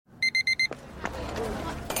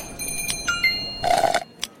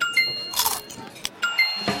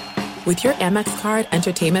With your Amex card,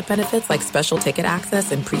 entertainment benefits like special ticket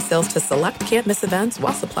access and pre-sales to select can't-miss events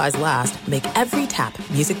while supplies last make every tap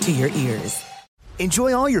music to your ears.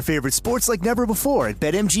 Enjoy all your favorite sports like never before at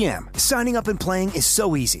BetMGM. Signing up and playing is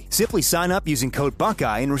so easy. Simply sign up using code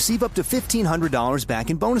Buckeye and receive up to $1,500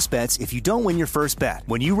 back in bonus bets if you don't win your first bet.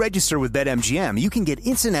 When you register with BetMGM, you can get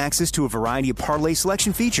instant access to a variety of parlay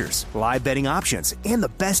selection features, live betting options, and the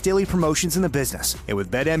best daily promotions in the business. And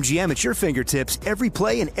with BetMGM at your fingertips, every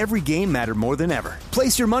play and every game matter more than ever.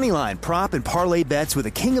 Place your moneyline, prop, and parlay bets with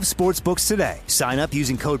the king of sportsbooks today. Sign up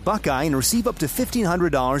using code Buckeye and receive up to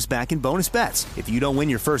 $1,500 back in bonus bets if you don't win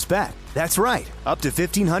your first bet. That's right, up to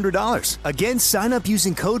 $1,500. Again, sign up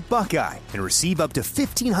using code Buckeye and receive up to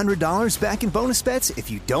 $1,500 back in bonus bets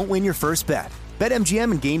if you don't win your first bet.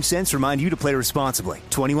 BetMGM and GameSense remind you to play responsibly.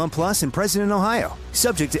 21 plus and present in Ohio.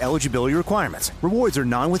 Subject to eligibility requirements. Rewards are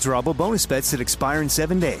non-withdrawable bonus bets that expire in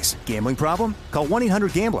 7 days. Gambling problem? Call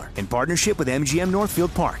 1-800-GAMBLER in partnership with MGM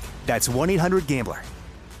Northfield Park. That's 1-800-GAMBLER.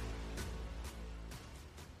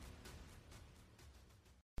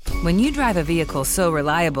 When you drive a vehicle so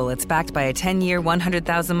reliable it's backed by a 10-year,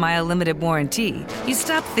 100,000-mile limited warranty, you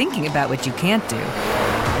stop thinking about what you can't do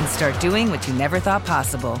and start doing what you never thought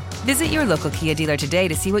possible. Visit your local Kia dealer today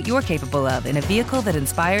to see what you're capable of in a vehicle that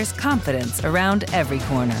inspires confidence around every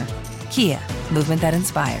corner. Kia, movement that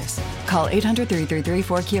inspires. Call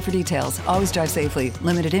 800-333-4KIA for details. Always drive safely.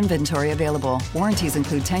 Limited inventory available. Warranties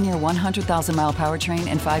include 10-year 100,000-mile powertrain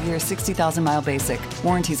and 5-year 60,000-mile basic.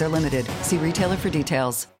 Warranties are limited. See retailer for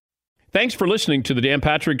details. Thanks for listening to the Dan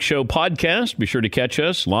Patrick Show podcast. Be sure to catch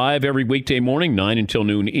us live every weekday morning, 9 until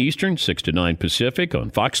noon Eastern, 6 to 9 Pacific on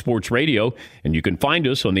Fox Sports Radio. And you can find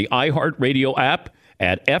us on the iHeartRadio app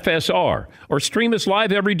at FSR or stream us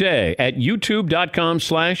live every day at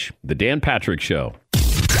youtube.com/The Dan Patrick Show.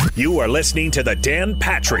 You are listening to the Dan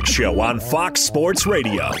Patrick Show on Fox Sports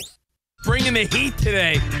Radio. Bringing the heat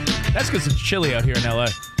today. That's because it's chilly out here in L.A.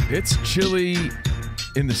 It's chilly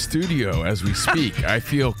in the studio as we speak. I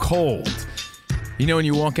feel cold. You know when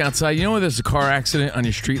you walk outside, you know when there's a car accident on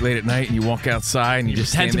your street late at night and you walk outside and you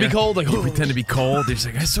just pretend to be cold? Like, you pretend to be cold. You're just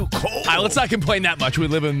like, it's so cold. All right, let's not complain that much. We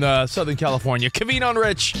live in Southern California. Covino and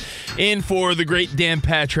Rich in for the great Dan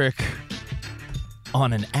Patrick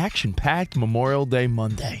on an action-packed Memorial Day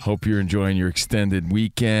Monday. Hope you're enjoying your extended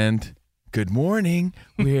weekend. Good morning.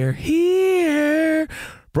 We're here.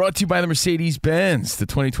 Brought to you by the Mercedes-Benz. The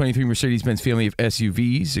 2023 Mercedes-Benz family of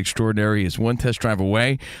SUVs. Extraordinary is one test drive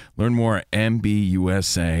away. Learn more at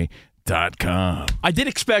MBUSA.com. I did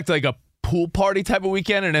expect like a pool party type of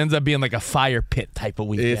weekend, and it ends up being like a fire pit type of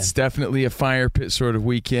weekend. It's definitely a fire pit sort of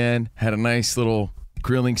weekend. Had a nice little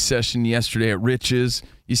grilling session yesterday at Rich's.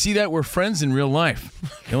 You see that? We're friends in real life.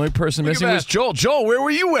 The only person missing was Joel. Joel, where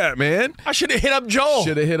were you at, man? I should have hit up Joel.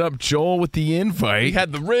 Should have hit up Joel with the invite. He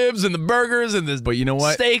had the ribs and the burgers and the But you know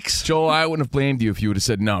what? Steaks. Joel, I wouldn't have blamed you if you would have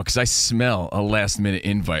said no, because I smell a last-minute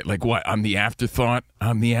invite. Like, what? I'm the afterthought?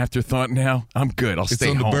 I'm the afterthought now? I'm good. I'll stay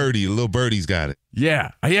home. It's on the birdie. The little birdie's got it.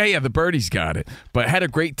 Yeah. The birdie's got it. But had a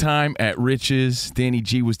great time at Rich's. Danny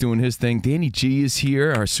G was doing his thing. Danny G is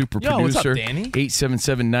here, our super producer. What's up, Danny?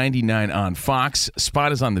 877-99 on Fox.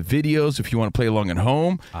 Spot is on the videos if you want to play along at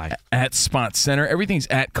home. At Spot Center. Everything's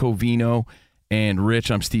at Covino and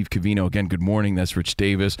Rich. I'm Steve Covino. Again, good morning. That's Rich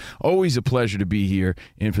Davis. Always a pleasure to be here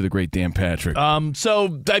in for the great Dan Patrick.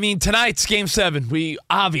 Tonight's Game 7. We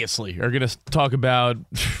obviously are going to talk about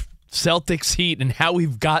Celtics Heat and how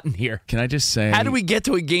we've gotten here. Can I just say... How did we get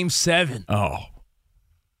to a Game 7? Oh.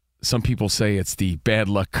 Some people say it's the bad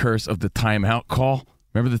luck curse of the timeout call.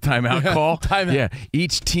 Remember the timeout call? Timeout. Yeah.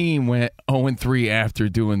 Each team went 0-3 after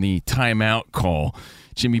doing the timeout call.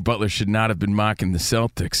 Jimmy Butler should not have been mocking the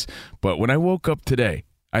Celtics. But when I woke up today,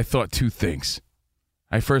 I thought two things.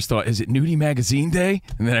 I first thought, is it Nudie Magazine Day?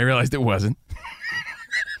 And then I realized it wasn't.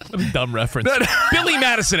 What a dumb reference. Billy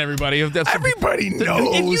Madison, everybody. Everybody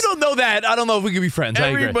knows. If you don't know that, I don't know if we can be friends.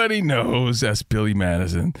 Everybody knows that's Billy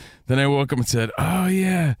Madison. Then I woke up and said, oh,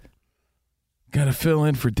 yeah, got to fill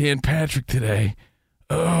in for Dan Patrick today.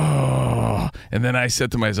 Oh. And then I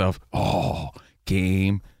said to myself,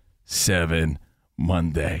 Game 7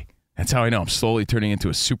 Monday. That's how I know I'm slowly turning into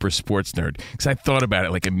a super sports nerd. Because I thought about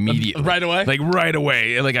it like immediately. Right away? Like right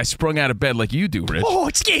away. Like I sprung out of bed like you do, Rich. Oh,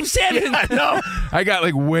 it's Game 7. Yeah, I know. I got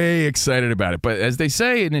like way excited about it. But as they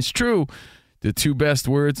say, and it's true, the two best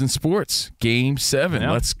words in sports, Game 7.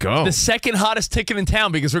 Yeah. Let's go. The second hottest ticket in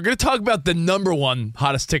town, because we're going to talk about the number one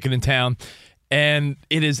hottest ticket in town. And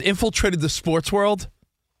it has infiltrated the sports world.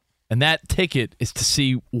 And that ticket is to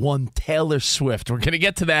see one Taylor Swift. We're going to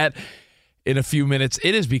get to that in a few minutes.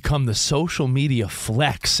 It has become the social media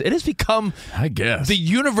flex. It has become, I guess, the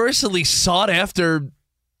universally sought after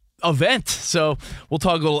event. So we'll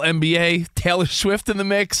talk a little NBA, Taylor Swift in the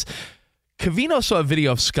mix. Covino saw a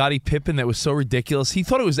video of Scottie Pippen that was so ridiculous. He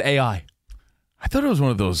thought it was AI. I thought it was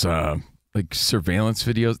one of those like surveillance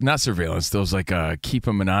videos. Not surveillance. Those like keep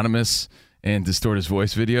him anonymous and distort his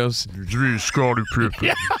voice videos. Scottie Pippen.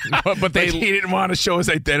 Yeah. But he didn't want to show his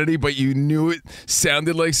identity, but you knew it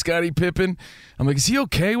sounded like Scottie Pippen. I'm like, is he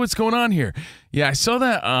okay? What's going on here? Yeah, I saw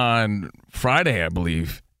that on Friday, I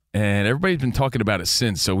believe, and everybody's been talking about it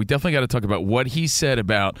since. So we definitely got to talk about what he said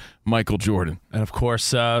about Michael Jordan. And, of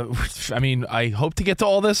course, I hope to get to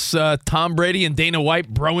all this. Tom Brady and Dana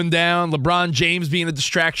White broing down, LeBron James being a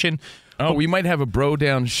distraction. Oh, we might have a bro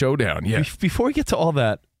down showdown, yeah. Before we get to all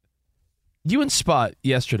that, you and Spot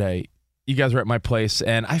yesterday, you guys were at my place,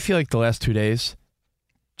 and I feel like the last 2 days,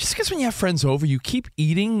 just because when you have friends over, you keep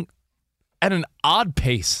eating at an odd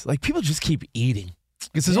pace. Like, people just keep eating.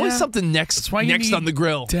 Because there's always something next on the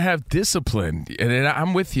grill. To have discipline. And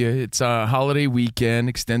I'm with you. It's a holiday weekend,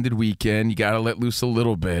 extended weekend. You got to let loose a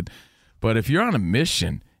little bit. But if you're on a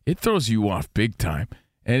mission, it throws you off big time.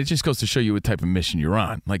 And it just goes to show you what type of mission you're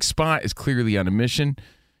on. Like, Spot is clearly on a mission.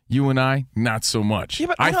 You and I, not so much. Yeah,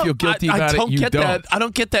 I feel guilty about it. You don't. I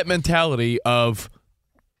don't get that mentality of,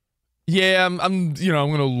 I'm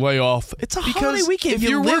going to lay off. It's a holiday weekend. If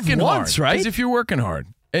you're working once, hard, right? Because if you're working hard.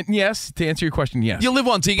 And yes, to answer your question, yes. You live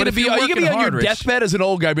once. Are you going to be on your deathbed as an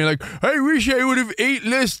old guy being like, I wish I would have ate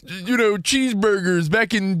less, cheeseburgers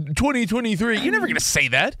back in 2023? You're never going to say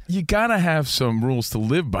that. You got to have some rules to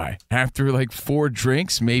live by. After like 4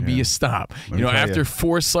 drinks, maybe you stop. After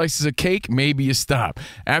 4 slices of cake, maybe you stop.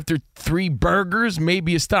 After 3 burgers,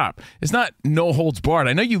 maybe you stop. It's not no holds barred.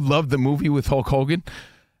 I know you love the movie with Hulk Hogan.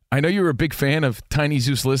 I know you're a big fan of Tiny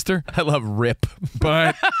Zeus Lister. I love Rip.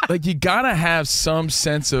 But, you got to have some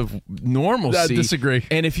sense of normalcy. I disagree.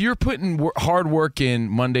 And if you're putting hard work in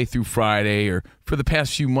Monday through Friday or for the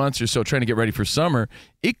past few months or so trying to get ready for summer,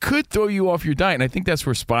 it could throw you off your diet. And I think that's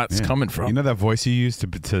where Spot's coming from. You know that voice you use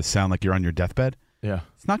to sound like you're on your deathbed? Yeah.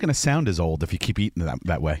 It's not going to sound as old if you keep eating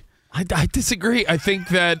that way. I disagree. I think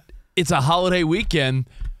that it's a holiday weekend.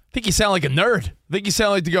 I think you sound like a nerd. I think you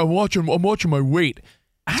sound like the guy, I'm watching my weight.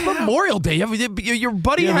 It's Memorial Day. Your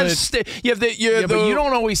buddy has. But you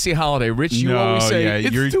don't always say holiday, Rich. You always say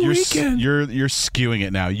it's the weekend. You're skewing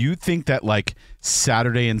it now. You think that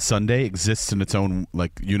Saturday and Sunday exists in its own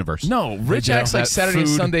universe. No, Rich acts like Saturday and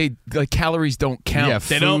Sunday calories don't count. Yeah,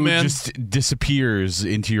 they don't, man. Just disappears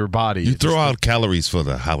into your body. You throw out calories for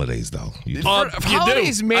the holidays, though.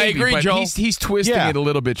 Holidays, maybe. I agree, but Joel. He's twisting it a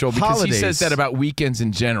little bit, Joel, because he says that about weekends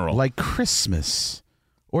in general, like Christmas.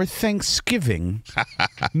 Or Thanksgiving,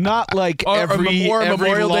 not like every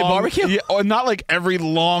Memorial Day barbecue, or not like every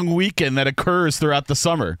long weekend that occurs throughout the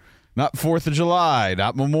summer. Not 4th of July,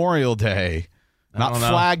 not Memorial Day, not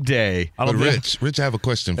Flag Day. But Rich, I have a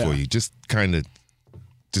question for you, just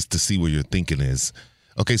to see where your thinking is.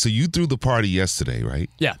 Okay, so you threw the party yesterday, right?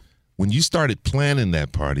 Yeah. When you started planning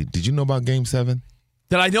that party, did you know about Game 7?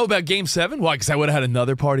 Did I know about Game 7? Why? Because I would have had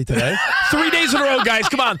another party today. 3 days in a row, guys.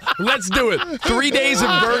 Come on. Let's do it. 3 days of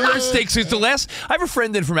burgers, steaks. It's the last. I have a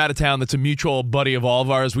friend in from out of town that's a mutual buddy of all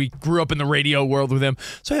of ours. We grew up in the radio world with him.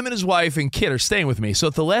 So him and his wife and kid are staying with me. So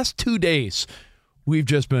the last 2 days, we've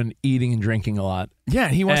just been eating and drinking a lot. Yeah,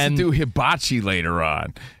 he wants to do hibachi later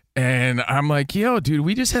on. And I'm like, yo, dude,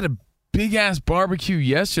 we just had a big-ass barbecue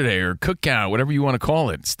yesterday, or cookout, whatever you want to call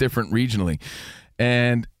it. It's different regionally.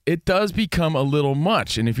 And it does become a little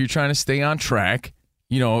much. And if you're trying to stay on track,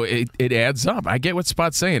 it adds up. I get what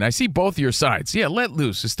Spot's saying. I see both your sides. Yeah, let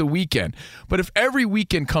loose. It's the weekend. But if every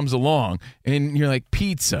weekend comes along and you're like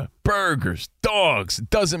pizza, burgers, dogs, it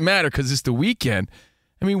doesn't matter because it's the weekend.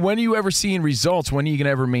 I mean, when are you ever seeing results? When are you going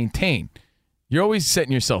to ever maintain? You're always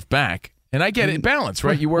setting yourself back. And I get it. Balance,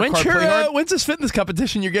 right? You work hard, play hard. When's this fitness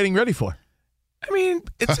competition you're getting ready for? I mean,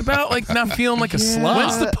 it's about not feeling like a slob.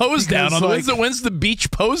 When's the pose down? When's the beach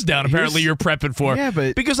pose down? Apparently, you're prepping for. Yeah,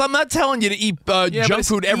 but because I'm not telling you to eat junk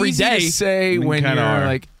food every day. To say when you're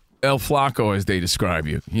like El Flaco, as they describe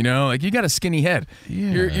you. You got a skinny head.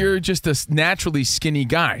 Yeah. You're just a naturally skinny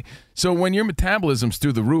guy. So when your metabolism's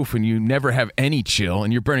through the roof and you never have any chill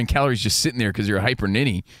and you're burning calories just sitting there because you're a hyper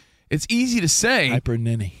ninny. It's easy to say. Hyper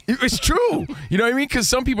ninny. It's true. You know what I mean? Because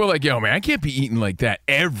some people are like, yo, man, I can't be eating like that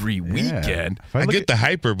every weekend. I get the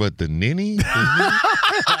hyper, but the ninny?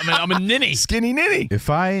 I'm a ninny. Skinny ninny. If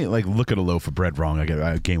I look at a loaf of bread wrong,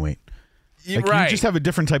 I gain weight. You just have a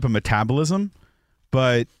different type of metabolism.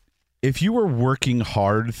 But if you were working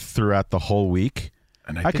hard throughout the whole week,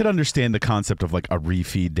 I could understand the concept of a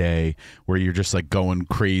refeed day where you're just going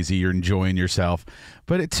crazy, you're enjoying yourself.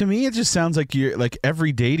 But to me, it just sounds like you're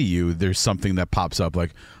every day to you, there's something that pops up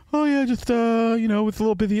oh yeah, just with a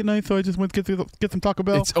little busy at night, so I just went to get some Taco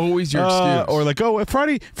Bell. It's always your excuse. Or like,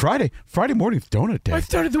 Friday morning's donut day. I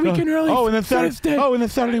started the weekend early. And then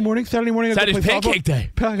Saturday morning. Saturday's pancake day.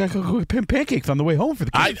 I got to go pancakes on the way home for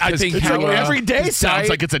the kids. I think it's like every day sounds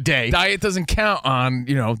like it's a day. Diet doesn't count on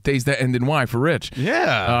days that end in Y for Rich.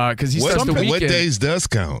 Yeah, because he starts the weekend. What days does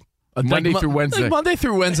count? Monday through Wednesday. Like Monday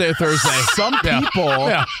through Wednesday or Thursday. Some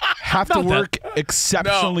people have to work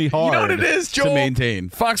exceptionally hard. You know what it is, Joel? To maintain.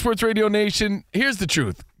 Fox Sports Radio Nation, here's the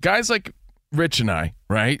truth. Guys like Rich and I,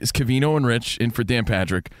 right? It's Covino and Rich in for Dan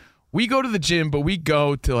Patrick. We go to the gym, but we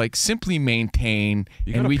go to like simply maintain,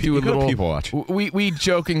 and we do a little people watch. We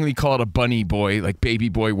jokingly call it a bunny boy, like baby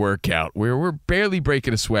boy workout, where we're barely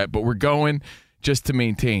breaking a sweat, but we're going just to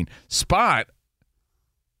maintain. Spot,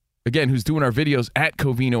 again, who's doing our videos at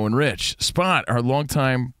Covino and Rich. Spot, our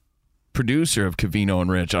longtime producer of Covino and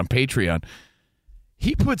Rich on Patreon,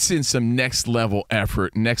 he puts in some next level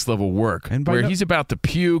effort, next level work, where he's about to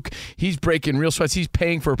puke. He's breaking real sweats. He's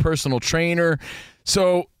paying for a personal trainer.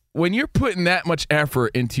 So when you're putting that much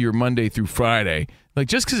effort into your Monday through Friday, like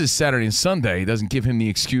just because it's Saturday and Sunday doesn't give him the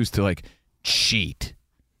excuse to like cheat.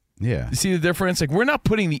 Yeah. You see the difference? Like we're not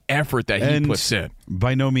putting the effort that he puts in.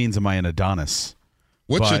 By no means am I an Adonis.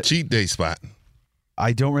 What's your cheat day, Spot?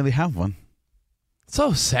 I don't really have one.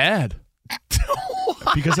 So sad.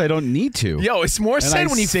 Because I don't need to. Yo, it's more sad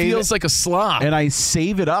when he feels like a slob. And I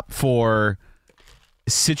save it up for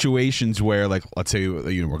situations where, like, let's say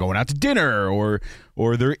we're going out to dinner or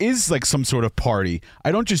there is like some sort of party.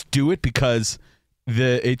 I don't just do it because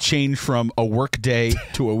it changed from a work day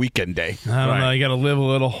to a weekend day. I don't know. You got to live a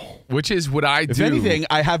little. Which is what I do. If anything,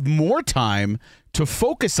 I have more time to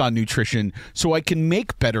focus on nutrition so I can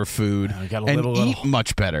make better food and eat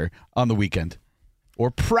much better on the weekend or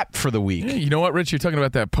prep for the week. Yeah, you know what, Rich? You're talking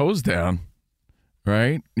about that pose down,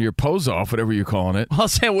 right? Your pose off, whatever you're calling it. I'll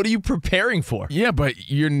say, what are you preparing for? Yeah, but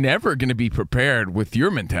you're never going to be prepared with your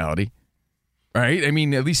mentality, right? I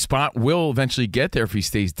mean, at least Spot will eventually get there if he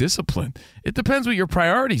stays disciplined. It depends what your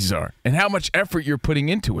priorities are and how much effort you're putting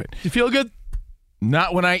into it. You feel good?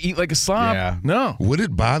 Not when I eat like a slob. Yeah. No. Would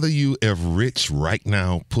it bother you if Rich right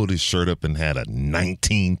now pulled his shirt up and had a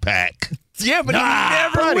 19-pack? Yeah, but he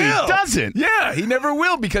never will. He doesn't. Yeah, he never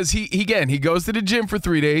will because he goes to the gym for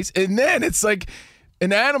 3 days and then it's like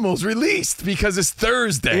an animal's released because it's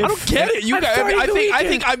Thursday. I don't get it. You guys, I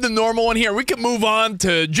think I'm the normal one here. We can move on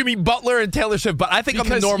to Jimmy Butler and Taylor Swift, but I think I'm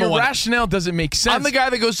the normal one. Your rationale doesn't make sense. I'm the guy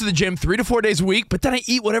that goes to the gym 3 to 4 days a week, but then I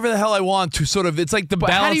eat whatever the hell I want to sort of, it's like the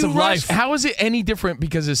balance of life. How is it any different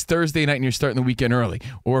because it's Thursday night and you're starting the weekend early?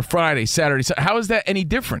 Or Friday, Saturday. How is that any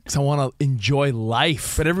different? Because I want to enjoy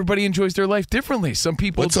life. But everybody enjoys their life differently. Some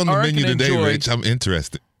people What's on the menu today, Rich? I'm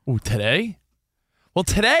interested. Ooh, today? Well,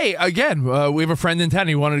 today, again, we have a friend in town.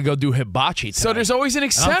 He wanted to go do hibachi tonight. So there's always an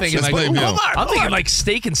exception. I'm thinking like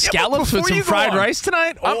steak and scallops with some fried rice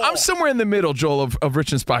tonight. I'm somewhere in the middle, Joel, of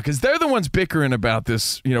Rich and Spot, because they're the ones bickering about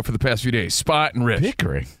this, for the past few days. Spot and Rich.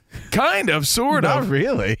 Bickering? Kind of, sort of. Not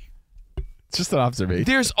really. It's just an observation.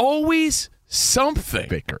 There's always something,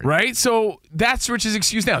 bickering, right? So that's Rich's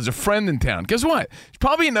excuse now. There's a friend in town. Guess what? There's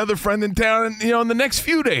probably another friend in town, in the next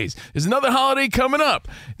few days. There's another holiday coming up.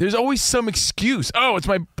 There's always some excuse. Oh, it's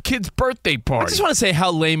my kid's birthday party. I just want to say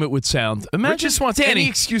how lame it would sound. Imagine Rich just wants any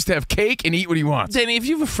excuse to have cake and eat what he wants. Danny, if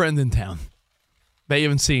you have a friend in town that you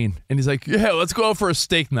haven't seen, and he's like, yeah, let's go out for a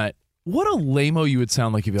steak night. What a lame-o you would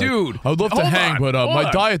sound like if you're Dude, like, I'd love to hang, but my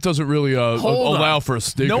diet doesn't really allow for a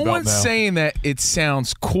steak. No one's saying that it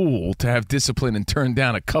sounds cool to have discipline and turn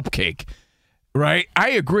down a cupcake, right? I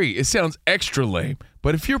agree. It sounds extra lame.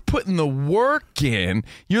 But if you're putting the work in,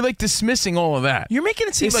 you're like dismissing all of that. You're making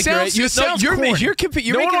it seem like you're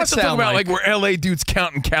no one wants to talk about like we're LA dudes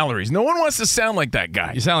counting calories. No one wants to sound like that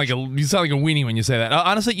guy. You sound like a weenie when you say that.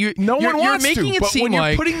 Honestly, you're making it but seem when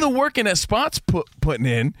like you're putting the work in that Spot's putting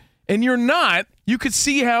in, and you're not, you could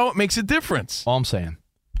see how it makes a difference. All I'm saying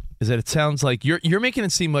is that it sounds like you're making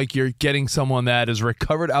it seem like you're getting someone that is a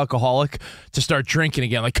recovered alcoholic to start drinking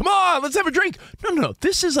again. Like, come on, let's have a drink. No.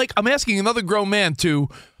 This is like I'm asking another grown man to,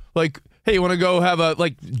 like, hey, you want to go have a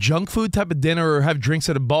junk food type of dinner or have drinks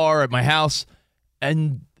at a bar at my house?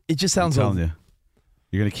 And it just sounds like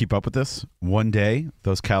you're going to keep up with this. One day,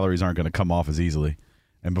 those calories aren't going to come off as easily.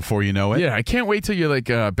 And before you know it... Yeah, I can't wait till you're like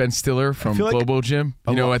Ben Stiller from Globo Gym,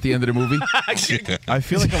 at the end of the movie. I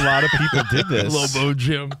feel like a lot of people did this. Globo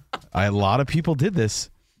Gym. A lot of people did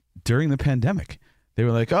this during the pandemic. They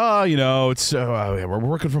were like, it's we're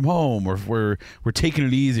working from home. We're taking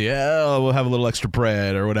it easy. Yeah, we'll have a little extra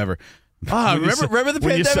bread or whatever. Remember the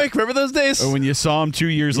pandemic? Remember those days? Or when you saw him 2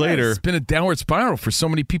 years later. It's been a downward spiral for so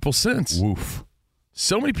many people since. Woof.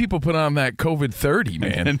 So many people put on that COVID 30,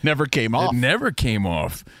 man. It never came off. It never came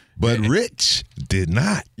off. But Rich did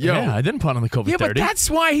not. Yeah, I didn't put on the COVID 30. Yeah, but that's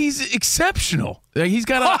why he's exceptional. He's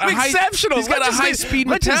got a exceptional. He's got a high-speed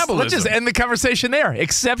metabolism. Let's just end the conversation there.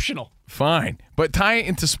 Exceptional. Fine. But tie it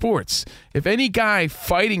into sports. If any guy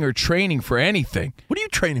fighting or training for anything. What are you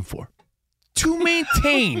training for? To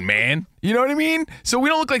maintain, man. You know what I mean? So we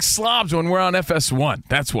don't look like slobs when we're on FS1.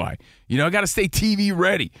 That's why. You know, I got to stay TV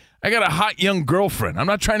ready. I got a hot young girlfriend. I'm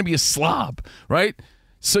not trying to be a slob, right?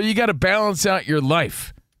 So you got to balance out your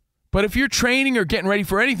life. But if you're training or getting ready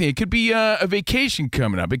for anything, it could be a vacation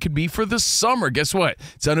coming up. It could be for the summer. Guess what?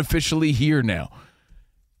 It's unofficially here now.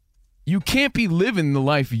 You can't be living the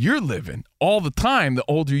life you're living all the time the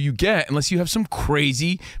older you get unless you have some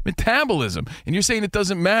crazy metabolism. And you're saying it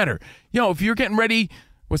doesn't matter. You know, if you're getting ready,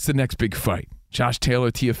 what's the next big fight? Josh Taylor,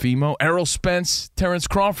 Teofimo, Errol Spence, Terrence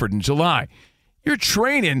Crawford in July. You're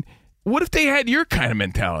training. What if they had your kind of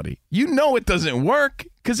mentality? You know it doesn't work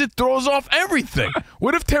because it throws off everything.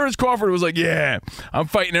 What if Terrence Crawford was like, yeah, I'm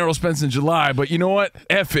fighting Errol Spence in July, but you know what?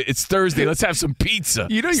 F it. It's Thursday. Let's have some pizza.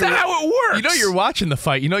 You know, is that how it works? You know you're watching the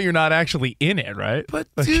fight. You know you're not actually in it, right? But,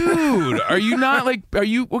 dude,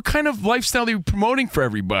 what kind of lifestyle are you promoting for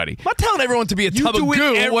everybody? I'm not telling everyone to be a tub of goo. You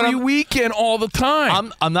do it every weekend all the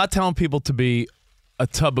time. I'm not telling people to be a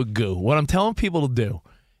tub of goo. What I'm telling people to do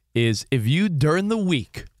is if you, during the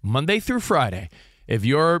week, Monday through Friday, if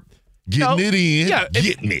you're getting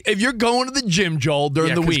it. If you're going to the gym, Joel,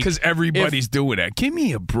 during the week. Because everybody's doing that. Give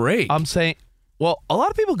me a break. I'm saying, well, a lot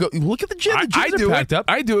of people go, look at the gym. The gyms are packed up.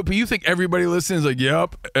 I do it, but you think everybody listening is like,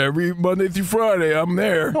 yep, every Monday through Friday, I'm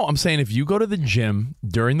there. No, I'm saying if you go to the gym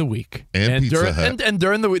during the week. And Pizza Hut. And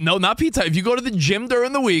during the week. No, not Pizza Hut. If you go to the gym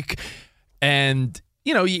during the week and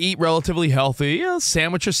you know, you eat relatively healthy,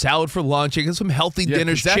 sandwich or salad for lunch, you get some healthy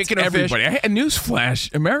dinners, chicken or everybody. fish. A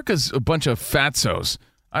newsflash, America's a bunch of fatzos.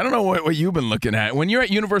 I don't know what you've been looking at. When you're at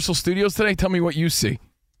Universal Studios today, tell me what you see.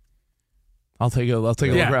 I'll take a look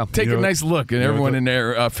around. Take a nice look at everyone in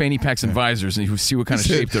their fanny packs and visors and you see what kind of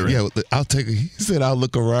shape they're in. Yeah, he said I'll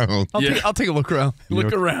look around. I'll take a look around.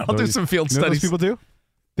 Look around. I'll do some field studies. What those people do?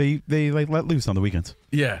 They like let loose on the weekends.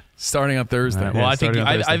 Yeah, starting on Thursday. Right, well, I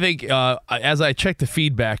think as I check the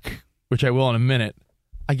feedback, which I will in a minute,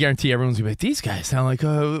 I guarantee everyone's gonna be like, these guys sound like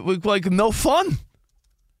no fun.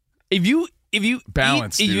 If you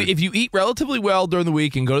balance, if you eat relatively well during the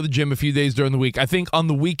week and go to the gym a few days during the week, I think on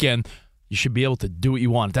the weekend you should be able to do what you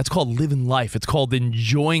want. That's called living life. It's called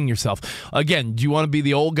enjoying yourself. Again, do you want to be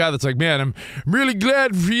the old guy that's like, man, I'm really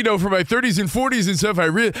glad, for my 30s and 40s and stuff, I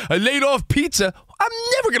laid off pizza. I'm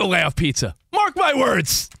never going to lay off pizza. Mark my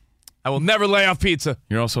words. I will never lay off pizza.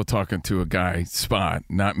 You're also talking to a guy, Spot,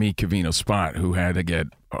 not me, Covino, Spot, who had to get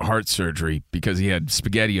heart surgery because he had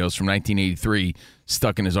SpaghettiOs from 1983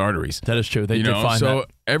 stuck in his arteries. That is true. They did find that. So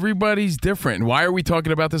everybody's different. And why are we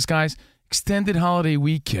talking about this, guys? Extended holiday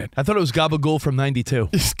weekend. I thought it was Gabagool from 92.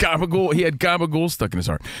 Gabagool. He had Gabagool stuck in his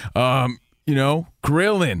heart.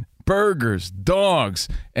 Grilling, burgers, dogs.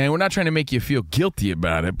 And we're not trying to make you feel guilty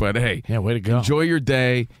about it, but hey. Yeah, way to go. Enjoy your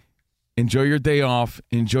day. Enjoy your day off.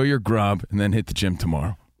 Enjoy your grub, and then hit the gym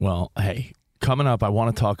tomorrow. Well, hey, coming up, I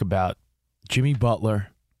want to talk about Jimmy Butler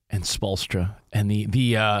and Spoelstra and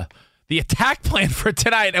the attack plan for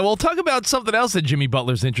tonight. And we'll talk about something else that Jimmy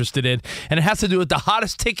Butler's interested in, and it has to do with the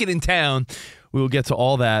hottest ticket in town. We will get to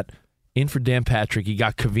all that. In for Dan Patrick, you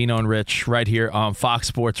got Covino and Rich right here on Fox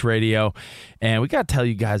Sports Radio. And we got to tell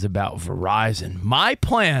you guys about Verizon. My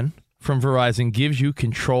plan from Verizon gives you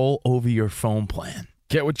control over your phone plan.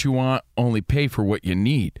 Get what you want, only pay for what you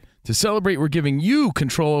need. To celebrate, we're giving you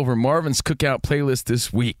control over Marvin's Cookout playlist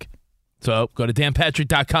this week. So go to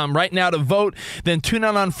danpatrick.com right now to vote. Then tune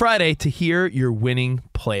in on Friday to hear your winning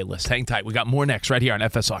playlist. Hang tight. We got more next right here on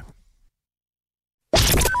FSR.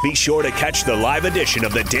 Be sure to catch the live edition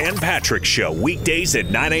of the Dan Patrick Show weekdays at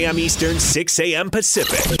 9 a.m. Eastern, 6 a.m.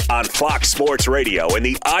 Pacific on Fox Sports Radio and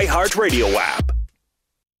the iHeartRadio app.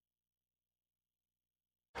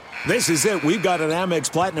 This is it. We've got an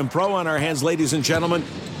Amex Platinum Pro on our hands, ladies and gentlemen.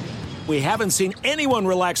 We haven't seen anyone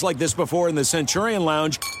relax like this before in the Centurion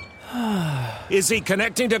Lounge. Is he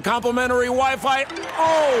connecting to complimentary Wi-Fi?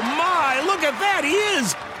 Oh, my. Look at that. He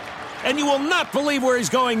is. And you will not believe where he's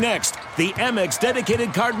going next. The Amex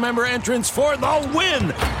dedicated card member entrance for the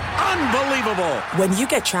win. Unbelievable. When you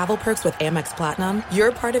get travel perks with Amex Platinum,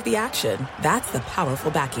 you're part of the action. That's the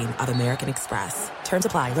powerful backing of American Express. Terms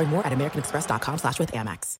apply. Learn more at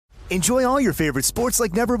americanexpress.com/withAmex. Enjoy all your favorite sports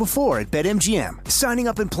like never before at BetMGM. Signing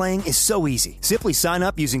up and playing is so easy. Simply sign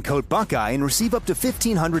up using code Buckeye and receive up to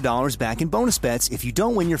 $1,500 back in bonus bets if you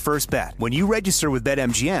don't win your first bet. When you register with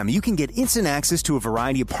BetMGM, you can get instant access to a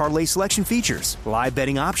variety of parlay selection features, live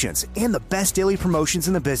betting options, and the best daily promotions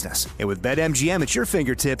in the business. And with BetMGM at your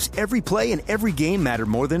fingertips, every play and every game matter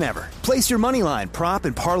more than ever. Place your moneyline, prop,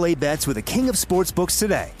 and parlay bets with the king of sportsbooks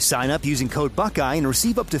today. Sign up using code Buckeye and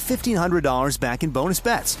receive up to $1,500 back in bonus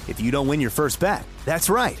bets if you don't win your first bet. That's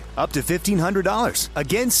right, up to $1,500.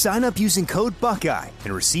 Again, sign up using code Buckeye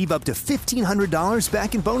and receive up to $1,500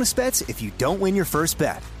 back in bonus bets if you don't win your first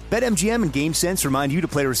bet. BetMGM and GameSense remind you to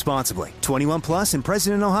play responsibly. 21 plus and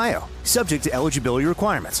present in Ohio. Subject to eligibility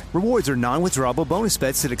requirements. Rewards are non-withdrawable bonus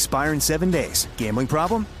bets that expire in 7 days. Gambling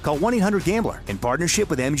problem? Call 1-800-GAMBLER in partnership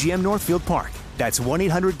with MGM Northfield Park. That's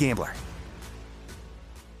 1-800-GAMBLER.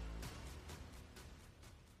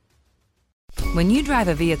 When you drive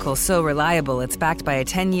a vehicle so reliable it's backed by a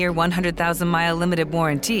 10-year, 100,000-mile limited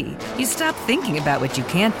warranty, you stop thinking about what you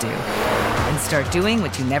can't do and start doing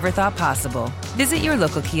what you never thought possible. Visit your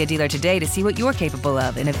local Kia dealer today to see what you're capable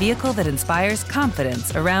of in a vehicle that inspires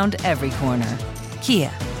confidence around every corner. Kia,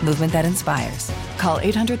 movement that inspires. Call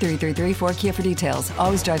 800-333-4KIA for details.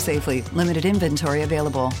 Always drive safely. Limited inventory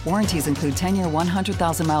available. Warranties include 10-year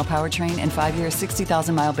 100,000-mile powertrain and 5-year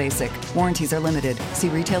 60,000-mile basic. Warranties are limited. See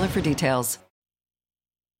retailer for details.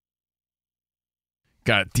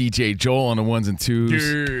 Got DJ Joel on the ones and twos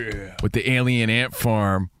with the Alien Ant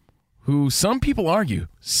Farm, who some people argue,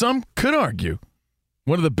 some could argue,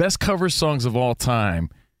 one of the best cover songs of all time.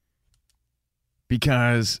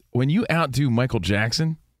 Because when you outdo Michael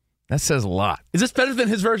Jackson, that says a lot. Is this better than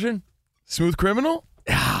his version? Smooth Criminal?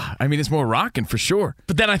 I mean, it's more rockin' for sure.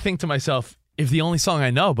 But then I think to myself, if the only song I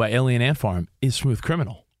know by Alien Ant Farm is Smooth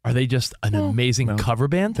Criminal, are they just an amazing cover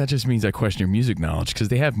band? That just means I question your music knowledge because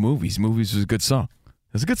they have movies. Movies was a good song.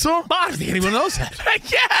 It's a good song. I don't think anyone knows that.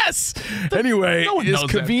 Yes. Anyway, no one it's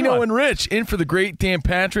knows Covino and Rich in for the great Dan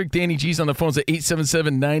Patrick. Danny G's on the phones at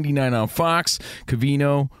 877-99 on Fox.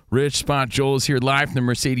 Covino, Rich, Spot, Joel is here live from the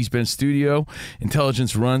Mercedes-Benz studio.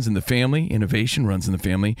 Intelligence runs in the family. Innovation runs in the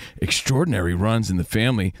family. Extraordinary runs in the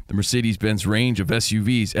family. The Mercedes-Benz range of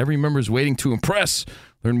SUVs. Every member is waiting to impress.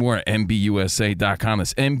 Learn more at MBUSA.com.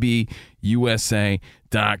 That's MBUSA.com.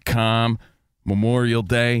 Memorial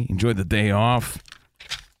Day. Enjoy the day off.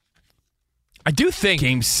 I do think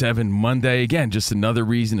Game 7 Monday. Again, just another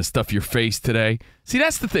reason to stuff your face today. See,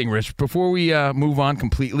 that's the thing, Rich. Before we move on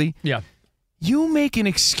completely, you make an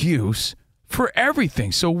excuse for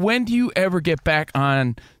everything. So when do you ever get back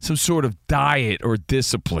on some sort of diet or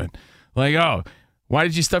discipline? Like, oh, why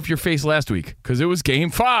did you stuff your face last week? Because it was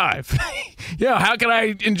Game 5. Yeah, how can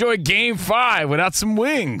I enjoy Game 5 without some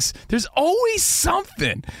wings? There's always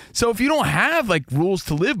something. So if you don't have, like, rules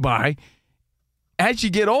to live by, as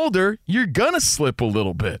you get older, you're going to slip a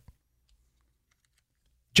little bit.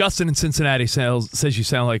 Justin in Cincinnati says you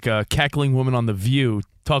sound like a cackling woman on The View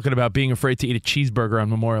talking about being afraid to eat a cheeseburger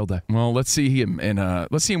on Memorial Day. Well, let's see him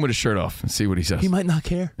with his shirt off and see what he says. He might not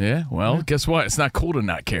care. Yeah, well, guess what? It's not cool to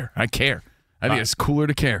not care. I care. I think it's cooler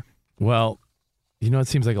to care. Well, you know, it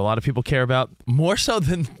seems like a lot of people care about more so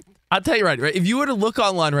than I'll tell you right. If you were to look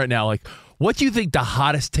online right now, like, what do you think the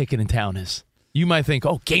hottest ticket in town is? You might think,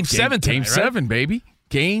 Game 7 tonight, Game 7, right? baby.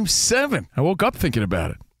 Game 7. I woke up thinking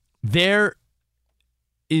about it. There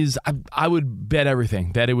is, I would bet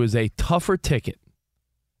everything that it was a tougher ticket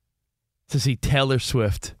to see Taylor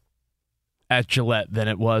Swift at Gillette than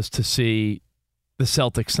it was to see the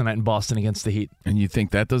Celtics tonight in Boston against the Heat. And you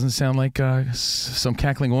think that doesn't sound like some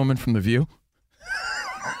cackling woman from The View?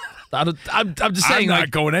 I'm just saying. I'm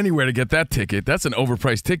not going anywhere to get that ticket. That's an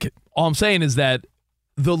overpriced ticket. All I'm saying is that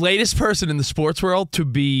the latest person in the sports world to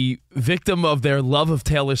be victim of their love of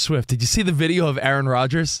Taylor Swift. Did you see the video of Aaron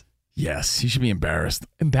Rodgers? Yes, he should be embarrassed.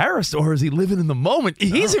 Embarrassed, or is he living in the moment?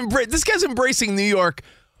 This guy's embracing New York.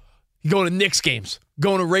 He's going to Knicks games,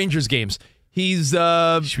 going to Rangers games. He's should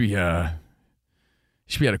be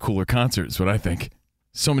at a cooler concert. Is what I think.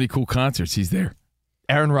 So many cool concerts. He's there.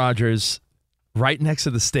 Aaron Rodgers, right next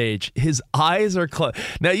to the stage. His eyes are closed.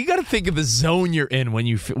 Now you got to think of the zone you're in when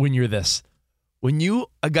you're this. When you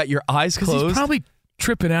got your eyes closed, he's probably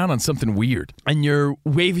tripping out on something weird, and you're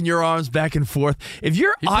waving your arms back and forth. If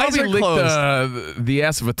your eyes are closed, the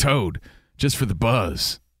ass of a toad just for the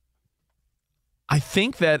buzz. I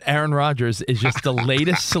think that Aaron Rodgers is just the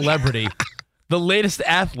latest celebrity, the latest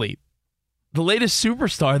athlete, the latest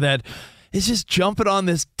superstar that is just jumping on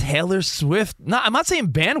this Taylor Swift. I'm not saying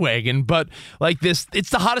bandwagon, but like this, it's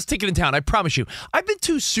the hottest ticket in town. I promise you. I've been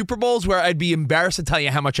to Super Bowls where I'd be embarrassed to tell you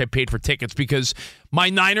how much I paid for tickets because my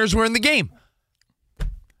Niners were in the game.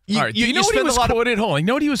 All right. You know what he was quoted? Hold on. You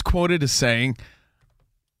know what he was quoted as saying?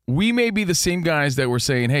 We may be the same guys that were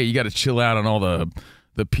saying, hey, you got to chill out on all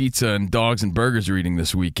the pizza and dogs and burgers you're eating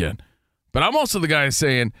this weekend. But I'm also the guy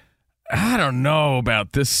saying, I don't know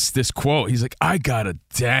about this quote. He's like, I got to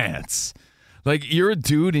dance. Like, you're a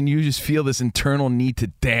dude and you just feel this internal need to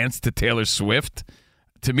dance to Taylor Swift.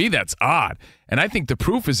 To me, that's odd. And I think the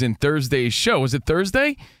proof is in Thursday's show. Was it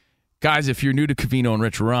Thursday? Guys, if you're new to Covino and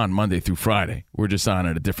Rich, we're on Monday through Friday. We're just on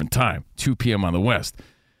at a different time, 2 p.m. on the West.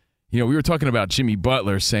 You know, we were talking about Jimmy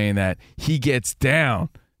Butler saying that he gets down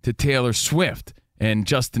to Taylor Swift and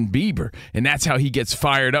Justin Bieber, and that's how he gets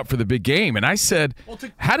fired up for the big game. And I said,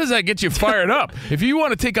 how does that get you fired up? If you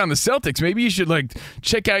want to take on the Celtics, maybe you should like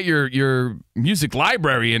check out your music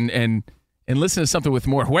library and listen to something with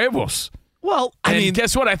more huevos. Well, I mean,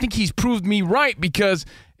 guess what? I think he's proved me right because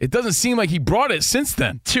it doesn't seem like he brought it since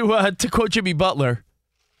then. To quote Jimmy Butler,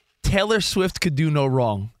 Taylor Swift could do no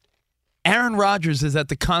wrong. Aaron Rodgers is at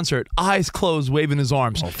the concert, eyes closed, waving his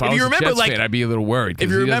arms. Well, if I was a Jets fan, I'd be a little worried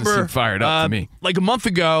because he doesn't seem fired up to me. Like a month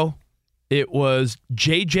ago, it was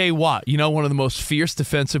J.J. Watt, one of the most fierce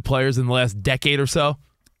defensive players in the last decade or so.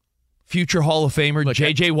 Future Hall of Famer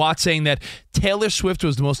J.J. Watt saying that Taylor Swift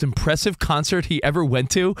was the most impressive concert he ever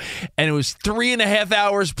went to, and it was 3.5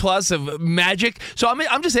 hours plus of magic. So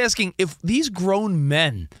I'm just asking if these grown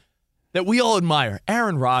men that we all admire,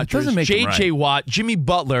 Aaron Rodgers, J.J. Watt, Jimmy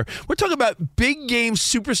Butler, we're talking about big game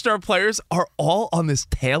superstar players, are all on this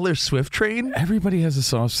Taylor Swift train? Everybody has a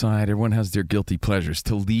soft side. Everyone has their guilty pleasures.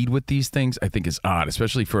 To lead with these things, I think is odd,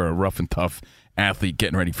 especially for a rough and tough athlete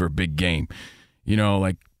getting ready for a big game. You know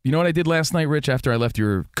what I did last night, Rich, after I left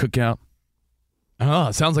your cookout? Oh,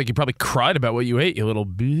 it sounds like you probably cried about what you ate, you little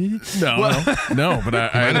bitch. No, but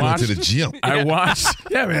I went watched to the gym. I watched.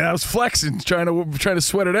 Yeah, man, I was flexing, trying to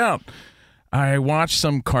sweat it out. I watched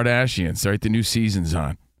some Kardashians. Right, the new season's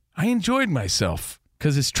on. I enjoyed myself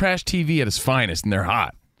because it's trash TV at its finest, and they're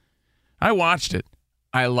hot. I watched it.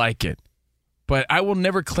 I like it, but I will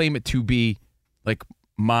never claim it to be like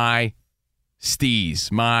my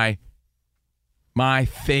steez, my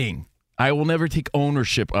thing. I will never take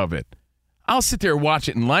ownership of it. I'll sit there and watch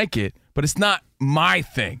it and like it, but it's not my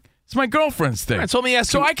thing. It's my girlfriend's thing. All right, so let me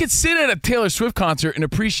ask you. So I could sit at a Taylor Swift concert and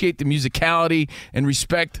appreciate the musicality and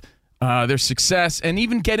respect their success and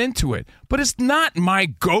even get into it. But it's not my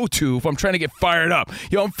go-to if I'm trying to get fired up.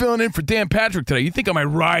 I'm filling in for Dan Patrick today. You think I might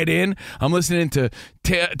ride in? I'm listening to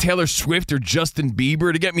Taylor Swift or Justin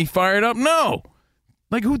Bieber to get me fired up? No.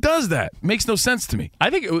 Like, who does that? Makes no sense to me. I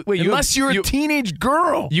think, unless you're a teenage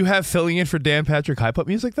girl. You have filling in for Dan Patrick hype up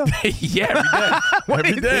music, though? Yeah,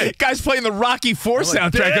 every day. Guy's playing the Rocky IV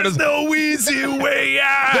soundtrack. There's no easy way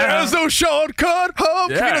out. There's no shortcut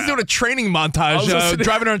home. Yeah. Kavino's doing a training montage,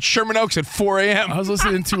 driving around Sherman Oaks at 4 a.m. I was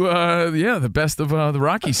listening to, the best of the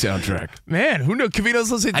Rocky soundtrack. Man, who knew?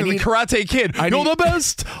 Kavino's listening to the Karate Kid. You're the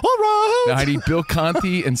best. All right. I need Bill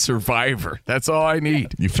Conti and Survivor. That's all I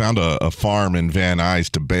need. You found a farm in Van Nuys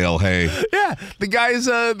to bale hay. Yeah, the guy's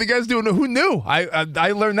doing. Who knew?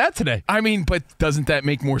 I learned that today. I mean, but doesn't that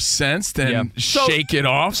make more sense than shake it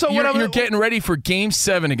off? So you're getting ready for Game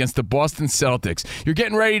 7 against the Boston Celtics. You're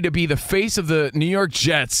getting ready to be the face of the New York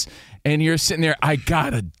Jets, and you're sitting there. I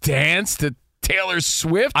gotta dance to Taylor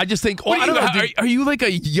Swift. I just think. Are you like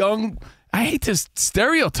a young? I hate to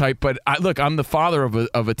stereotype, but I'm the father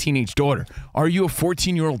of a teenage daughter. Are you a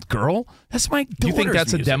 14-year-old girl? That's my daughter's Do you think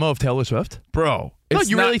that's music. a demo of Taylor Swift? Bro. No,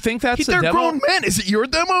 you really think that's a demo? They're grown men. Is it your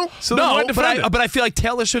demo? So no, but I feel like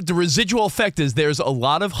Taylor Swift, the residual effect is there's a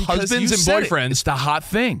lot of husbands and boyfriends. It's the hot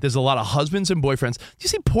thing. There's a lot of husbands and boyfriends. Did you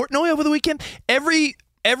see Portnoy over the weekend? Every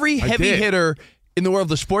heavy hitter in the world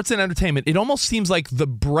of sports and entertainment, it almost seems like the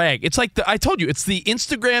brag. It's like I told you, it's the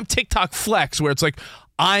Instagram, TikTok flex where it's like,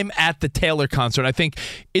 I'm at the Taylor concert. I think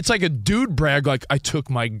it's like a dude brag, like I took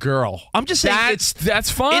my girl. I'm just saying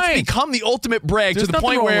that's fine. It's become the ultimate brag to the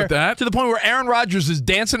point where Aaron Rodgers is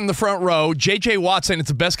dancing in the front row, J.J. Watt saying it's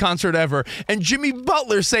the best concert ever, and Jimmy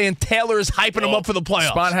Butler saying Taylor is hyping him up for the playoffs.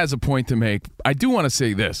 Spot has a point to make. I do want to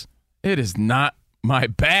say this: it is not my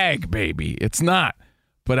bag, baby. It's not.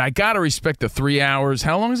 But I gotta respect the 3 hours.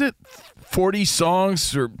 How long is it? 40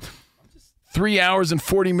 songs or 3 hours and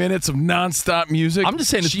 40 minutes of nonstop music. I'm just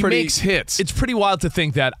saying she makes hits. It's pretty wild to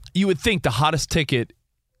think that you would think the hottest ticket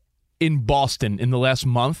in Boston in the last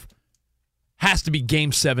month has to be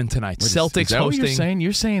Game 7 tonight. Celtics is that hosting. What you're saying?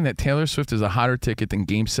 You're saying that Taylor Swift is a hotter ticket than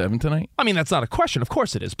Game 7 tonight? I mean, that's not a question. Of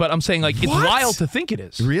course it is. But I'm saying, like, it's wild to think it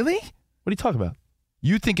is. Really? What are you talking about?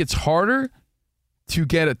 You think it's harder to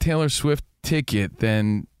get a Taylor Swift ticket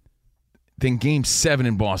than Game 7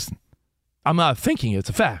 in Boston? I'm not thinking it's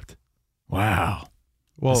a fact. Wow.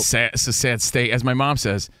 Well, it's a sad state. As my mom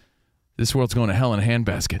says, this world's going to hell in a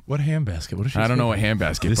handbasket. What handbasket? What is she I don't know saying? a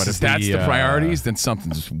handbasket, but is if that's the, the priorities, then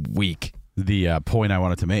something's weak. The point I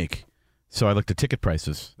wanted to make. So I looked at ticket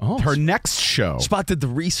prices. Oh, her next show. Spot did the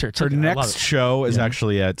research. Her Okay, I love next it. show is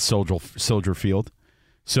actually at Soldier Field.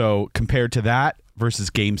 So compared to that versus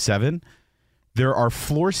Game 7, there are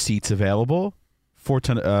floor seats available for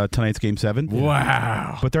tonight's Game 7.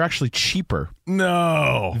 Wow. But they're actually cheaper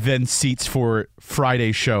No. than seats for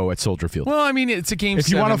Friday's show at Soldier Field. Well, I mean, it's a Game If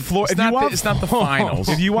you 7. want a floor, it's not the finals.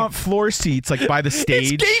 If you want floor seats, like by the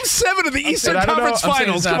stage, It's Game 7 of the Eastern And I don't know- Conference I'm saying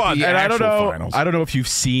Finals. it's not Come on. the and I don't actual know. finals. I don't know if you've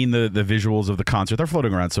seen the visuals of the concert. They're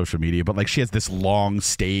floating around social media, but like she has this long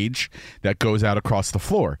stage that goes out across the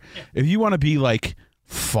floor. If you want to be like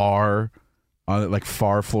far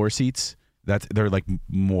floor seats, that they're like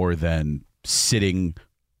more than sitting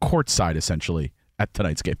courtside essentially at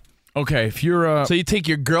tonight's game. Okay, if you're So you take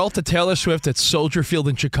your girl to Taylor Swift at Soldier Field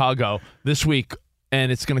in Chicago this week,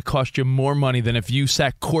 and it's going to cost you more money than if you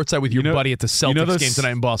sat courtside with your buddy at the Celtics game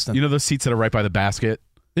tonight in Boston. You know those seats that are right by the basket?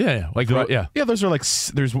 Yeah. Yeah, those are like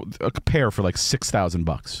there's a pair for like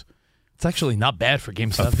 $6,000. It's actually not bad for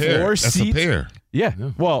Game 7. Floor That's seats? a pair. Yeah.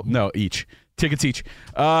 Well, no, each tickets each.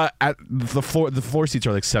 At the floor seats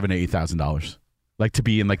are like $7,000 to $8,000. Like to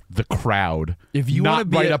be in like the crowd, If you not wanna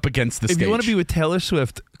be right a- up against the If stage. you want to be with Taylor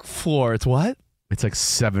Swift floor, it's what? It's like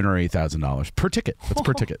 $7,000 or $8,000 per ticket. That's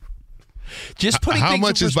per ticket. Just putting How things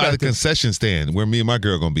much in is by the perspective. concession stand where me and my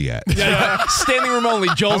girl going to be at? Standing room only.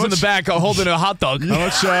 Joel's in the back holding a hot dog. How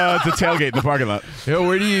much the tailgate in the parking lot? Yo,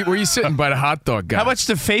 where you sitting by the hot dog guy? How much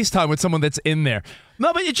to FaceTime with someone that's in there?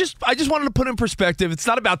 No, but I just wanted to put in perspective. It's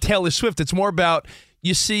not about Taylor Swift. It's more about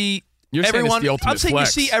you see You're saying it's everyone. the ultimate I'm saying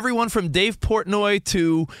flex. you see everyone from Dave Portnoy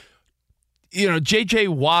to J.J.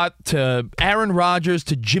 Watt to Aaron Rodgers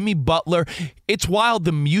to Jimmy Butler. It's wild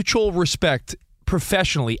the mutual respect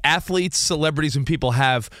professionally athletes, celebrities, and people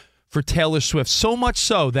have for Taylor Swift. So much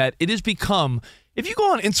so that it has become, if you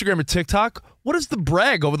go on Instagram or TikTok, what is the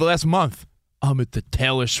brag over the last month? I'm at the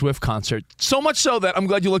Taylor Swift concert. So much so that I'm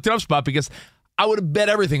glad you looked it up, Spot, because I would have bet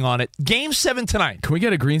everything on it. Game 7 tonight. Can we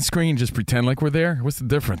get a green screen and just pretend like we're there? What's the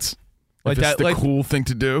difference? Like If it's that- the like- cool thing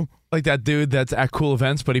to do? Like that dude that's at cool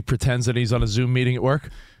events, but he pretends that he's on a Zoom meeting at work.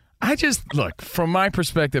 I just, look, from my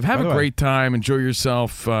perspective, have By a the way- great time, enjoy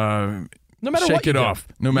yourself. No matter Shake what you it do. off.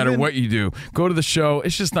 No matter what you do. Go to the show.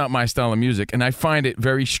 It's just not my style of music. And I find it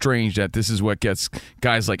very strange that this is what gets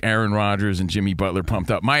guys like Aaron Rodgers and Jimmy Butler pumped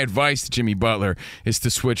up. My advice to Jimmy Butler is to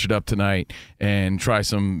switch it up tonight and try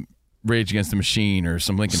some Rage Against the Machine or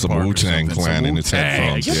some Linkin Some Park. Wu-Tang or something. Clan Some in his Wu-Tang.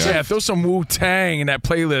 headphones, Yeah, yeah. throw some Wu-Tang in that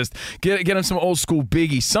playlist. Get him some old school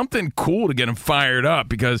Biggie. Something cool to get him fired up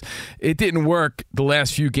because it didn't work the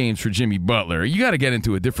last few games for Jimmy Butler. You got to get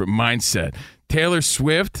into a different mindset. Taylor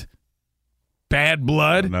Swift, bad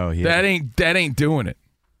blood. No, he that hasn't. ain't doing it.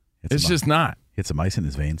 It's just not. Hit some ice in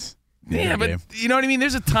his veins. Yeah, but you know what I mean?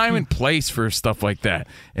 There's a time and place for stuff like that.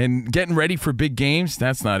 And getting ready for big games,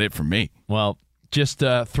 that's not it for me. Well, just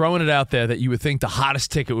throwing it out there that you would think the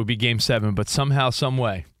hottest ticket would be Game 7, but somehow, some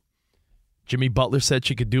way, Jimmy Butler said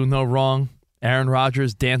she could do no wrong. Aaron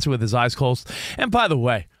Rodgers dancing with his eyes closed. And by the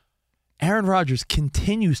way, Aaron Rodgers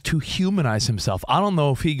continues to humanize himself. I don't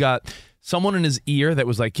know if he got someone in his ear that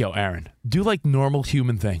was like, yo, Aaron, do like normal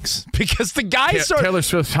human things. Because the guy Taylor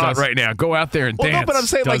Swift's hot right now. Go out there and Well, no, dance. but I'm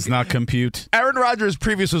saying, Does like, not compute. Aaron Rodgers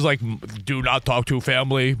previous was like, do not talk to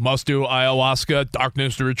family, must do ayahuasca,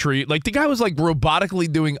 darkness to retreat. Like, the guy was like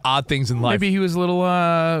robotically doing odd things in life. Maybe he was a little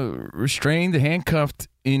restrained, handcuffed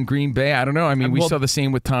in Green Bay. I don't know. I mean, we saw the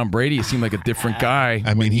same with Tom Brady. He seemed like a different guy. I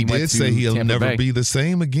mean, when he went did to say he'll Tampa never Bay. be the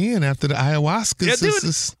same again after the ayahuasca. Yeah,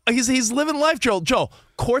 dude, he's living life, Joel. Joel,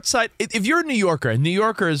 courtside. If you're a New Yorker, and New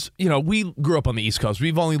Yorkers, we grew up on the East Coast.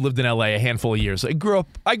 We've only lived in LA a handful of years. I grew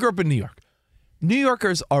up in New York. New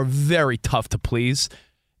Yorkers are very tough to please,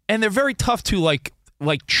 and they're very tough to like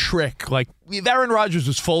trick. Like if Aaron Rodgers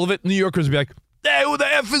was full of it, New Yorkers would be like, hey, who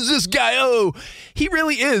the F is this guy? Oh, he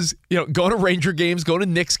really is. Going to Ranger games, going to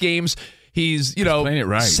Knicks games. He's, playing it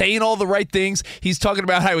right. saying all the right things. He's talking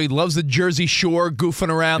about how he loves the Jersey Shore, goofing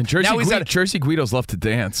around. And now he's at Jersey Guidos love to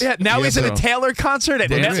dance. Yeah, now he's at a so- Taylor concert at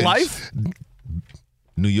MetLife.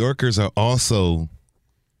 New Yorkers are also,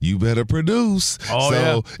 you better produce. Oh, so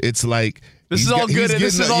yeah. it's like, This is all good, and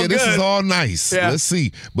this is all This is good. all nice. Yeah. Let's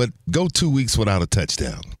see. But go 2 weeks without a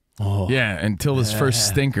touchdown. Oh. Yeah, until his first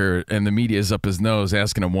stinker and the media is up his nose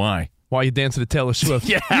asking him why. Why you dancing to Taylor Swift?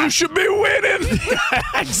 Yeah. You should be winning.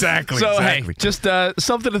 Exactly. So, exactly. hey, just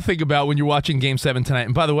something to think about when you're watching Game 7 tonight.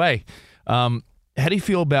 And by the way, how do you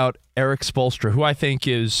feel about Eric Spoelstra, who I think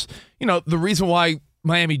is, the reason why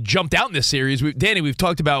Miami jumped out in this series. Danny, we've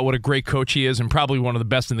talked about what a great coach he is and probably one of the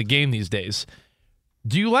best in the game these days.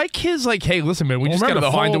 Do you like his, hey, listen, man, we just got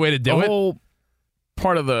to find a way to do it? The whole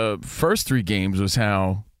part of the first 3 games was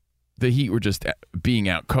how the Heat were just being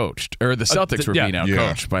outcoached, or the Celtics were being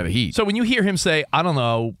outcoached by the Heat. So when you hear him say, I don't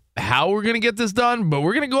know how we're going to get this done, but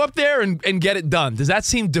we're going to go up there and get it done, does that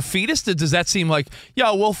seem defeatist, or does that seem like,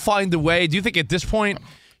 we'll find a way? Do you think at this point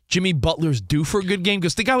Jimmy Butler's due for a good game?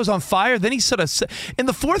 Because the guy was on fire. Then he sort of, in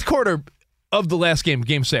the fourth quarter of the last game,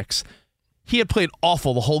 Game 6, he had played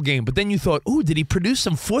awful the whole game. But then you thought, did he produce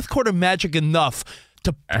some fourth quarter magic enough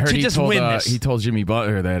to just win this? He told Jimmy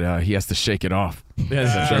Butler that he has to shake it off. Yeah,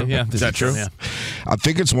 is that true? Yeah, is that true? Yeah. I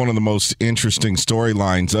think it's one of the most interesting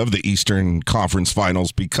storylines of the Eastern Conference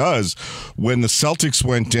Finals, because when the Celtics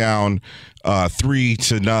went down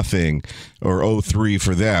 3-0 or 0-3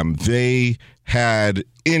 for them, they had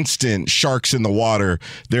instant sharks in the water.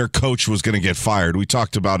 Their coach was going to get fired. We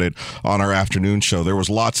talked about it on our afternoon show. There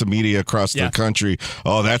was lots of media across the country.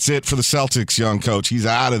 Oh, that's it for the Celtics, young coach. He's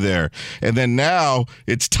out of there. And then now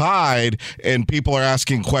it's tied, and people are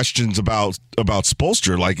asking questions about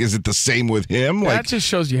Spoelstra. Like, is it the same with him? That just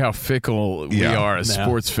shows you how fickle we are as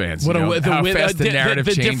sports fans. How fast the narrative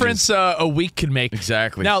changes. The difference a week can make.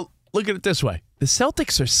 Exactly. Now, look at it this way. The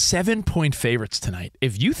Celtics are 7-point favorites tonight.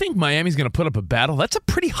 If you think Miami's going to put up a battle, that's a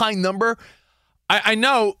pretty high number. I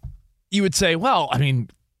know you would say, well, I mean,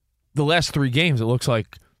 the last 3 games, it looks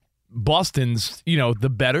like Boston's,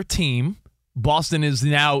 the better team. Boston is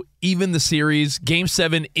now even the series. Game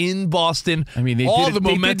 7 in Boston. I mean, all the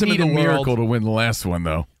momentum in the world. They did need a miracle to win the last one,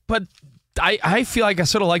 though. But I feel like I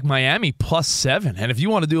sort of like Miami +7. And if you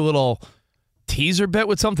want to do a little teaser bet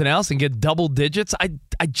with something else and get double digits, I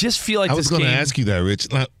just feel like I was going to ask you that,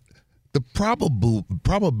 Rich. Like, the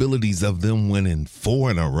probabilities of them winning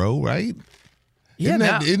 4 in a row, right? Yeah,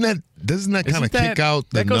 doesn't that kind of kick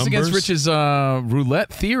out the numbers? That goes against Rich's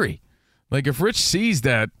roulette theory. Like, if Rich sees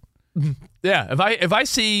that, if I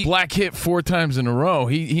see black hit 4 times in a row,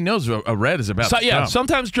 he knows a red is about to come.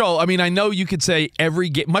 Sometimes, Joel, I mean, I know you could say every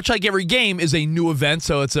game, much like every game is a new event,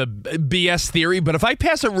 so it's a BS theory, but if I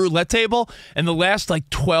pass a roulette table and the last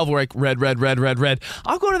 12 were like red,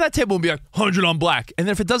 I'll go to that table and be like 100 on black, and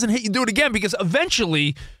then if it doesn't hit, you do it again, because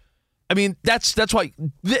eventually, I mean, that's why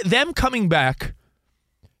them coming back,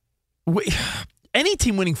 any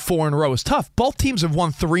team winning 4 in a row is tough. Both teams have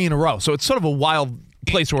won 3 in a row, so it's sort of a wild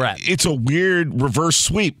place we're at. It's a weird reverse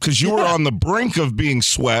sweep, because you were on the brink of being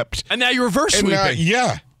swept, and now you're reverse sweeping.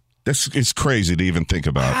 It's crazy to even think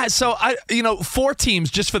about. So 4 teams,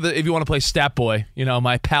 just for if you want to play stat boy,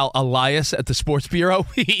 my pal Elias at the Sports Bureau,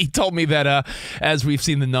 he told me that as we've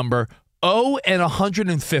seen the number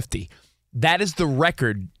 0-150, that is the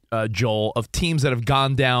record, Joel, of teams that have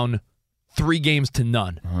gone down 3 games to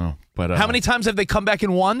none. Oh, but how many times have they come back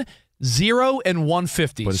and won?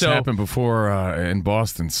 0-150. But it's happened before in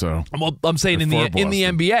Boston. So I'm saying in the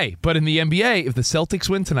NBA, but in the NBA, if the Celtics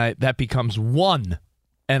win tonight, that becomes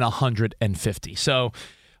 1-150. So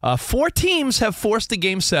 4 teams have forced a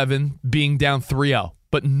Game 7 being down 3-0,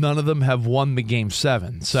 but none of them have won the Game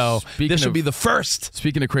 7. So this would be the first.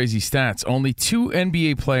 Speaking of crazy stats, only 2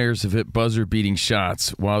 NBA players have hit buzzer-beating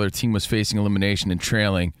shots while their team was facing elimination and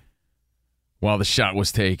trailing while the shot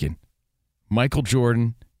was taken. Michael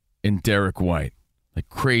Jordan and Derek White. Like,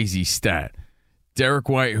 crazy stat. Derek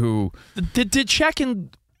White, who... Did Shaq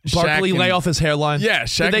and Barkley lay off his hairline? Yeah,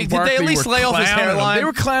 Shaq and Barkley did they at least lay off his hairline? They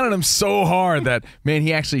were clowning him so hard that, man,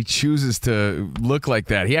 he actually chooses to look like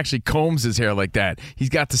that. He actually combs his hair like that. He's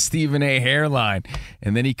got the Stephen A. hairline,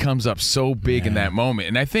 and then he comes up so big in that moment.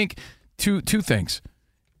 And I think two things.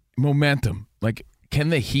 Momentum. Like, can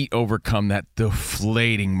the Heat overcome that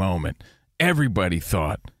deflating moment? Everybody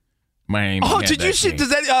thought Miami. Oh, did you see? Does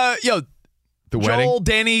that the Joel, wedding?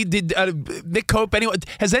 Danny, did Nick Cope? Anyone?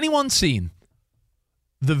 Has anyone seen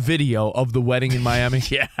the video of the wedding in Miami?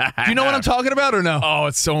 Yeah. Do you know what I'm talking about or no? Oh,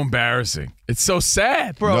 it's so embarrassing. It's so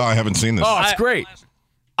sad, bro. No, I haven't seen this. Oh, it's great.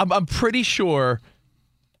 I'm pretty sure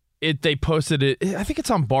they posted it. I think it's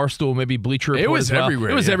on Barstool, maybe Bleacher Report. It was everywhere.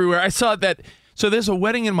 It was everywhere. I saw that. So there's a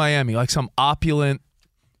wedding in Miami, like some opulent,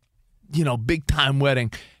 big time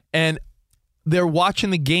wedding, and they're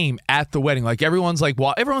watching the game at the wedding. Like, everyone's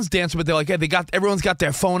dancing, but they're like, everyone's got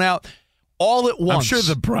their phone out all at once. I'm sure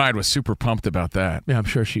the bride was super pumped about that. Yeah, I'm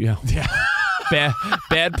sure she. Yeah.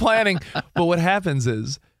 Bad planning. But what happens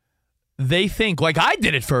is they think, like I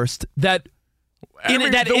did at first, that in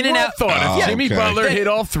and out thought if Jimmy Butler hit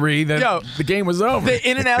all 3, then the game was over. The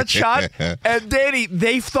in and out shot, and Danny,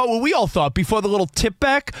 they thought what we all thought before the little tip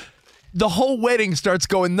back. The whole wedding starts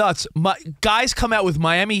going nuts. Guys come out with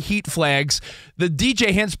Miami Heat flags. The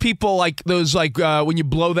DJ hands people like those, when you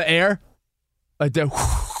blow the air. Like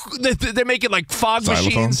they're making like fog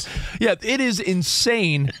machines. Yeah, it is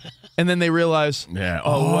insane. And then they realize,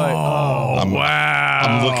 wow.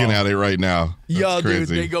 I'm looking at it right now. Yo, dude,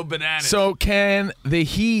 they go bananas. So can the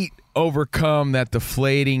Heat overcome that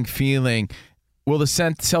deflating feeling? Will the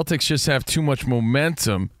Celtics just have too much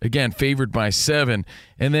momentum? Again, favored by 7.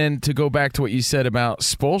 And then to go back to what you said about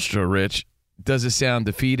Spoelstra, Rich, does it sound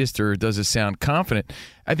defeatist or does it sound confident?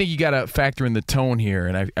 I think you got to factor in the tone here,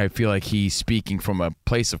 and I feel like he's speaking from a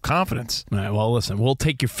place of confidence. All right, well, listen, we'll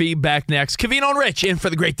take your feedback next. Covino and Rich in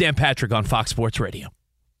for the great Dan Patrick on Fox Sports Radio.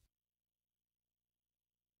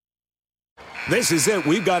 This is it.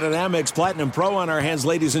 We've got an Amex Platinum Pro on our hands,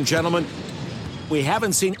 ladies and gentlemen. We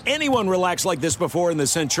haven't seen anyone relax like this before in the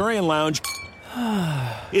Centurion Lounge.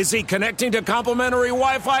 Is he connecting to complimentary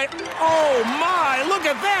Wi-Fi? Oh, my. Look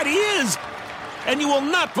at that. He is. And you will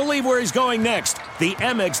not believe where he's going next. The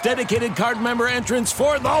Amex dedicated card member entrance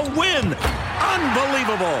for the win.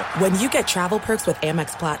 Unbelievable. When you get travel perks with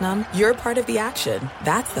Amex Platinum, you're part of the action.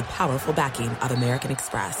 That's the powerful backing of American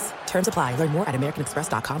Express. Terms apply. Learn more at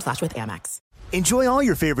americanexpress.com/withAmex. Enjoy all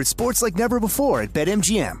your favorite sports like never before at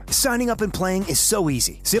BetMGM. Signing up and playing is so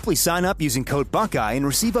easy. Simply sign up using code Buckeye and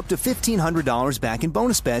receive up to $1,500 back in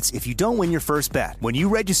bonus bets if you don't win your first bet. When you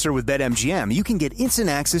register with BetMGM, you can get instant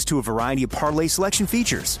access to a variety of parlay selection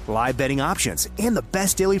features, live betting options, and the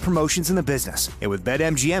best daily promotions in the business. And with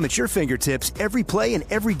BetMGM at your fingertips, every play and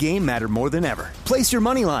every game matter more than ever. Place your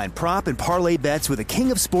moneyline, prop, and parlay bets with the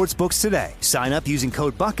king of sportsbooks today. Sign up using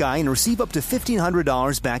code Buckeye and receive up to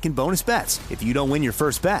 $1,500 back in bonus bets if you don't win your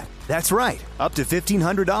first bet. That's right, up to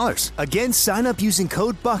 $1,500. Again, sign up using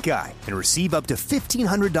code Buckeye and receive up to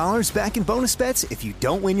 $1,500 back in bonus bets if you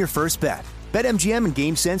don't win your first bet. BetMGM and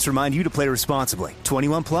GameSense remind you to play responsibly.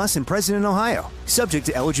 21 plus and present in Ohio. Subject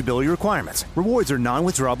to eligibility requirements. Rewards are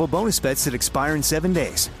non-withdrawable bonus bets that expire in 7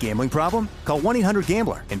 days. Gambling problem? Call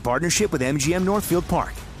 1-800-GAMBLER in partnership with MGM Northfield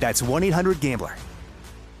Park. That's 1-800-GAMBLER.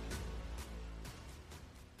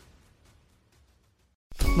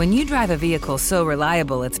 When you drive a vehicle so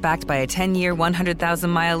reliable it's backed by a 10-year,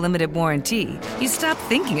 100,000-mile limited warranty, you stop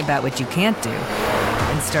thinking about what you can't do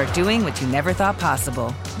and start doing what you never thought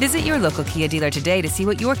possible. Visit your local Kia dealer today to see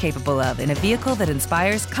what you're capable of in a vehicle that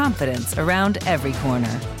inspires confidence around every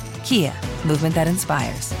corner. Kia, movement that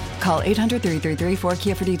inspires. Call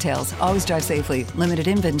 800-333-4KIA for details. Always drive safely. Limited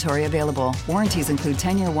inventory available. Warranties include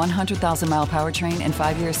 10-year, 100,000-mile powertrain and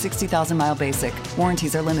 5-year, 60,000-mile basic.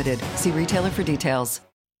 Warranties are limited. See retailer for details.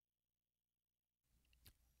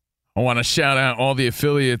 I want to shout out all the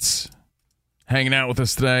affiliates hanging out with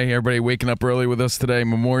us today. Everybody waking up early with us today.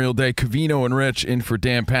 Memorial Day. Covino and Rich in for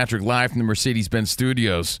Dan Patrick live from the Mercedes-Benz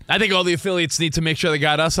studios. I think all the affiliates need to make sure they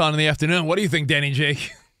got us on in the afternoon. What do you think, Danny J?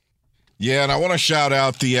 Yeah, and I want to shout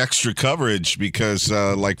out the extra coverage because,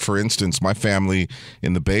 for instance, my family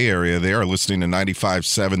in the Bay Area, they are listening to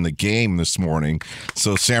 95.7 The Game this morning.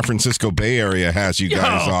 So San Francisco Bay Area has you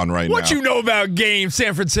guys on right now. What you know about Game,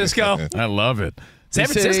 San Francisco? I love it. San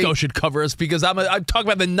Francisco should cover us because I talk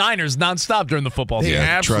about the Niners nonstop during the football season.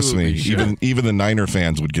 Yeah, trust me. Even the Niner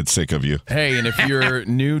fans would get sick of you. Hey, and if you're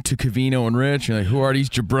new to Covino and Rich, you're like, who are these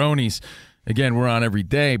jabronis? Again, we're on every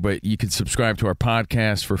day, but you can subscribe to our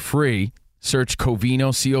podcast for free. Search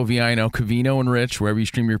Covino, C-O-V-I-N-O, Covino and Rich, wherever you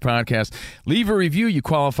stream your podcast. Leave a review. You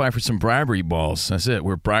qualify for some bribery balls. That's it.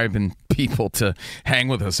 We're bribing people to hang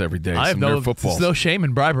with us every day. I have there's no shame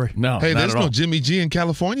in bribery. No, hey, there's no Jimmy G in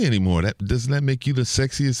California anymore. Doesn't that make you the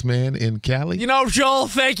sexiest man in Cali? You know, Joel,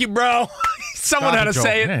 thank you, bro. Someone had to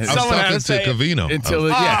say it. Yeah, Someone had to say Covino.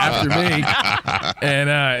 After me.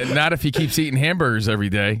 And not if he keeps eating hamburgers every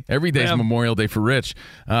day. Every day is Memorial Day for Rich.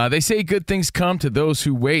 They say good things come to those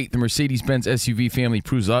who wait. The Mercedes-Benz SUV family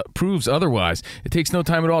proves otherwise. It takes no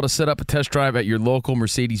time at all to set up a test drive at your local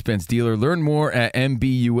Mercedes-Benz dealer. Learn more at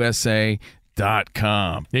MBUSA.com.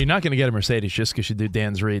 Yeah, you're not going to get a Mercedes just because you do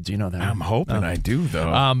Dan's reads. You know that. I'm hoping I do,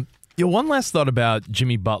 though. One last thought about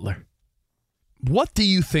Jimmy Butler. What do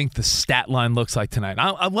you think the stat line looks like tonight?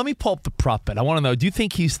 Let me pull up the prop bet. I want to know, do you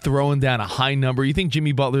think he's throwing down a high number? You think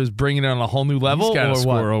Jimmy Butler is bringing it on a whole new level? He's got to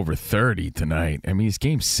score what? over 30 tonight. I mean, it's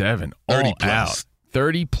game 7. 30 plus. Out.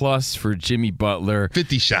 30 plus for Jimmy Butler.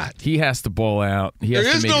 50 shot. He has to ball out. There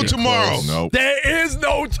is no tomorrow. Nope. There is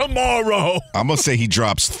no tomorrow. I'm going to say he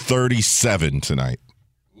drops 37 tonight.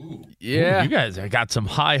 Yeah. Ooh, you guys got some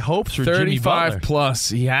high hopes for Jimmy Butler. 35 plus.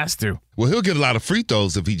 He has to. Well, he'll get a lot of free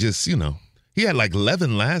throws if he just, he had like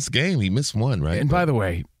 11 last game. He missed one, right? And by the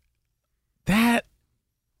way, that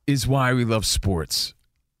is why we love sports.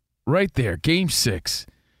 Right there, game 6.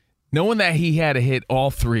 knowing that he had to hit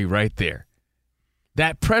all three right there,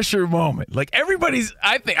 that pressure moment, like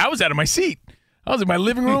I think I was out of my seat. I was in my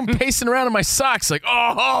living room pacing around in my socks like,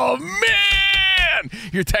 oh, man.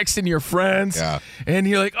 You're texting your friends, and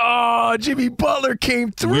you're like, oh, Jimmy Butler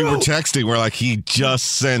came through. We were texting. We're like, he just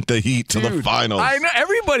sent the Heat to the finals. I know.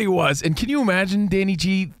 Everybody was. And can you imagine, Danny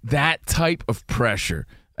G, that type of pressure?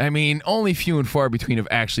 I mean, only few and far between have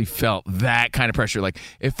actually felt that kind of pressure. Like,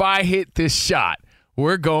 if I hit this shot,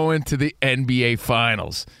 we're going to the NBA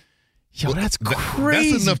Finals. Yo, that's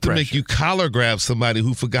crazy. That's enough pressure. to make you collar grab somebody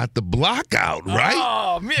who forgot the block out, right?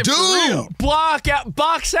 Oh, man, dude, for real. Block out,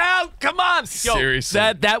 box out. Come on, seriously.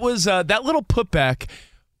 That was that little putback.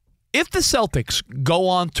 If the Celtics go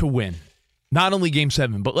on to win, not only Game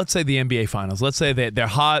 7, but let's say the NBA Finals. Let's say they're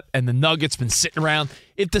hot and the Nuggets been sitting around.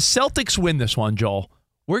 If the Celtics win this one, Joel,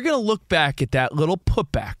 we're gonna look back at that little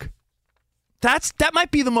putback. That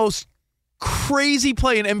might be the most crazy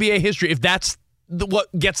play in NBA history. If that's what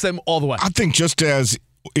gets them all the way. I think just as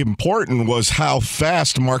important was how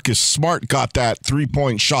fast Marcus Smart got that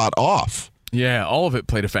three-point shot off. Yeah, all of it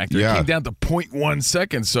played a factor. Yeah. It came down to 0.1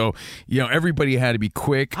 seconds, so everybody had to be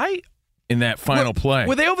quick in that final play.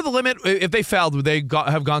 Were they over the limit? If they fouled, would they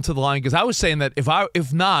have gone to the line? Because I was saying that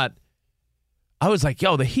if not, I was like,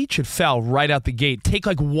 the Heat should foul right out the gate. Take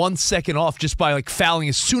like 1 second off just by like fouling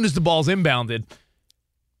as soon as the ball's inbounded.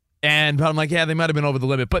 And I'm like, they might have been over the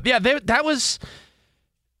limit. But that was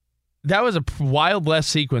a wild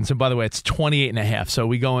last sequence. And by the way, it's 28.5. So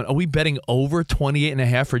are we betting over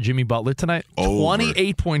 28.5 for Jimmy Butler tonight?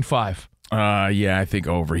 28.5. Yeah, I think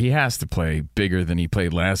over. He has to play bigger than he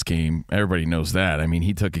played last game. Everybody knows that. I mean,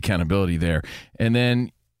 he took accountability there. And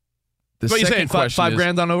then the what second you saying? question Five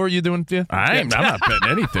grand on over? You doing? Yeah? I'm not betting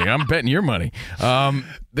anything. I'm betting your money.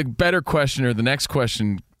 The better question, or the next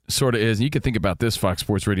question, sort of is, and you can think about this, Fox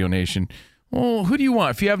Sports Radio Nation. Well, who do you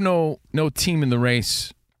want if you have no team in the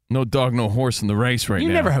race? No dog, no horse in the race right now.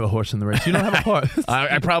 You never have a horse in the race. You don't have a horse.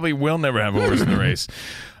 I probably will never have a horse in the race.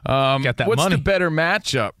 Got that what's money. the better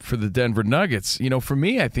matchup for the Denver Nuggets? For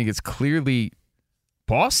me, I think it's clearly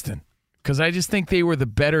Boston, because I just think they were the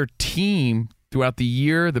better team throughout the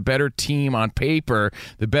year, the better team on paper,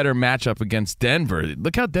 the better matchup against Denver.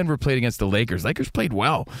 Look how Denver played against the Lakers. Lakers played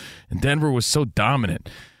well, and Denver was so dominant.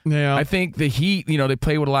 Yeah. I think the Heat, they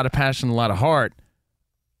play with a lot of passion, a lot of heart.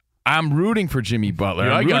 I'm rooting for Jimmy Butler.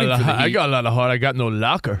 I got a lot of heart. I got no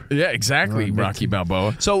locker. Yeah, exactly, Rocky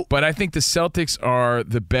Balboa. But I think the Celtics are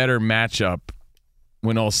the better matchup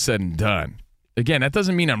when all's said and done. Again, that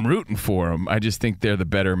doesn't mean I'm rooting for them. I just think they're the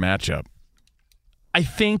better matchup. I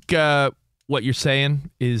think what you're saying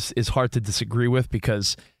is hard to disagree with,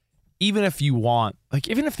 because even if you want,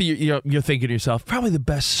 even if you're thinking to yourself, probably the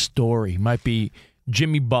best story might be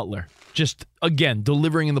Jimmy Butler. Just, again,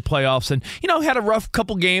 delivering in the playoffs and, had a rough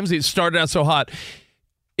couple games. It started out so hot.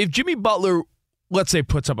 If Jimmy Butler, let's say,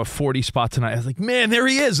 puts up a 40 spot tonight, I was like, man, there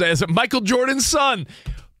he is, as Michael Jordan's son,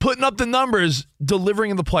 putting up the numbers,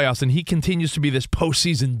 delivering in the playoffs, and he continues to be this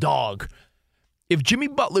postseason dog. If Jimmy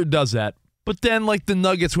Butler does that, but then, the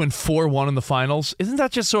Nuggets win 4-1 in the finals, isn't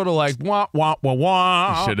that just sort of like, wah, wah, wah,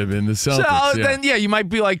 wah? It should have been the Celtics. So then, you might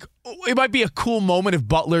be like, it might be a cool moment if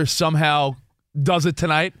Butler somehow does it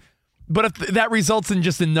tonight. But if that results in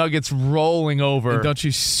just the Nuggets rolling over. And don't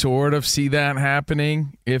you sort of see that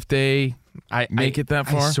happening if they make it that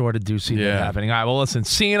far? I sort of do see that happening. All right, well, listen,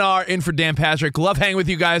 CNR in for Dan Patrick. Love hanging with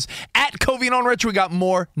you guys. At Covino and Rich, we got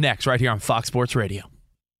more next right here on Fox Sports Radio.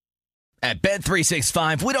 At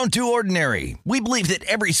Bet365, we don't do ordinary. We believe that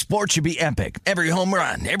every sport should be epic. Every home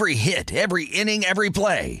run, every hit, every inning, every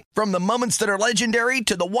play. From the moments that are legendary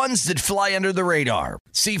to the ones that fly under the radar.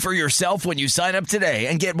 See for yourself when you sign up today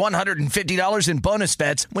and get $150 in bonus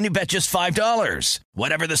bets when you bet just $5.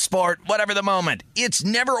 Whatever the sport, whatever the moment, it's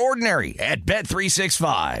never ordinary at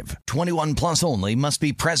Bet365. 21 plus only. Must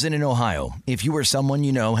be present in Ohio. If you or someone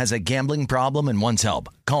you know has a gambling problem and wants help,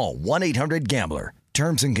 call 1-800-GAMBLER.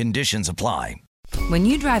 Terms and conditions apply. When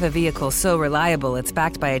you drive a vehicle so reliable it's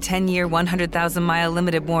backed by a 10-year, 100,000-mile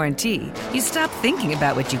limited warranty, you stop thinking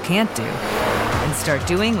about what you can't do and start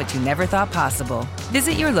doing what you never thought possible.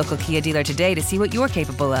 Visit your local Kia dealer today to see what you're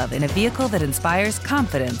capable of in a vehicle that inspires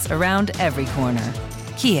confidence around every corner.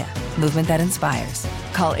 Kia, movement that inspires.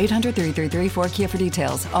 Call 800-333-4KIA for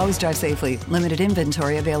details. Always drive safely. Limited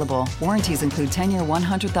inventory available. Warranties include 10-year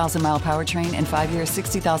 100,000-mile powertrain and 5-year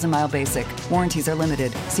 60,000-mile basic. Warranties are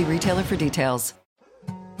limited. See retailer for details.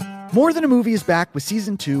 More Than a Movie is back with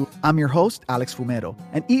Season 2. I'm your host, Alex Fumero,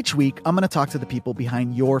 and each week I'm going to talk to the people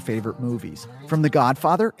behind your favorite movies. From The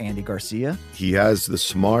Godfather, Andy Garcia. He has the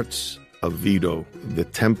smarts of Vito, the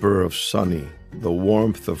temper of Sonny, the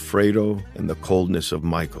warmth of Fredo, and the coldness of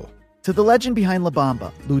Michael. to the legend behind La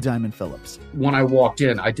Bamba, Lou Diamond Phillips. When I walked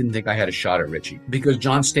in, I didn't think I had a shot at Richie because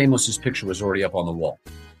John Stamos' picture was already up on the wall.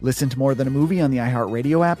 Listen to More Than a Movie on the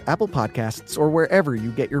iHeartRadio app, Apple Podcasts, or wherever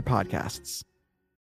you get your podcasts.